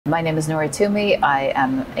My name is Nora Twomey. I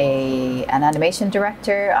am an animation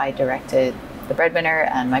director. I directed The Breadwinner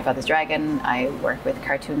and My Father's Dragon. I work with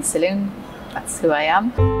Cartoon Saloon. That's who I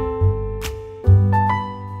am.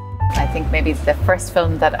 I think maybe the first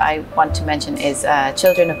film that I want to mention is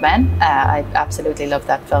Children of Men. I absolutely love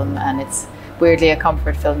that film, and it's weirdly a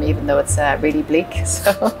comfort film even though it's really bleak.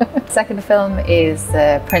 So, second film is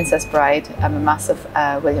The Princess Bride. I'm a massive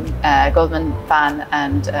William Goldman fan,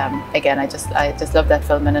 and again I just love that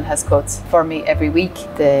film, and it has quotes for me every week.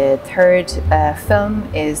 The third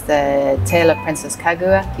film is The Tale of Princess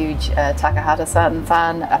Kaguya. Huge Takahata-san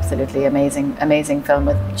fan. Absolutely amazing film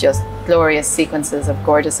with just glorious sequences of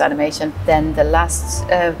gorgeous animation. Then the last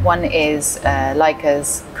one is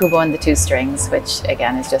Laika's Kubo and the Two Strings, which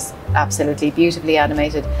again is just absolutely beautifully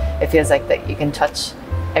animated. It feels like that you can touch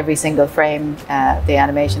every single frame. The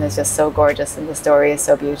animation is just so gorgeous and the story is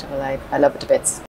so beautiful. I love it to bits.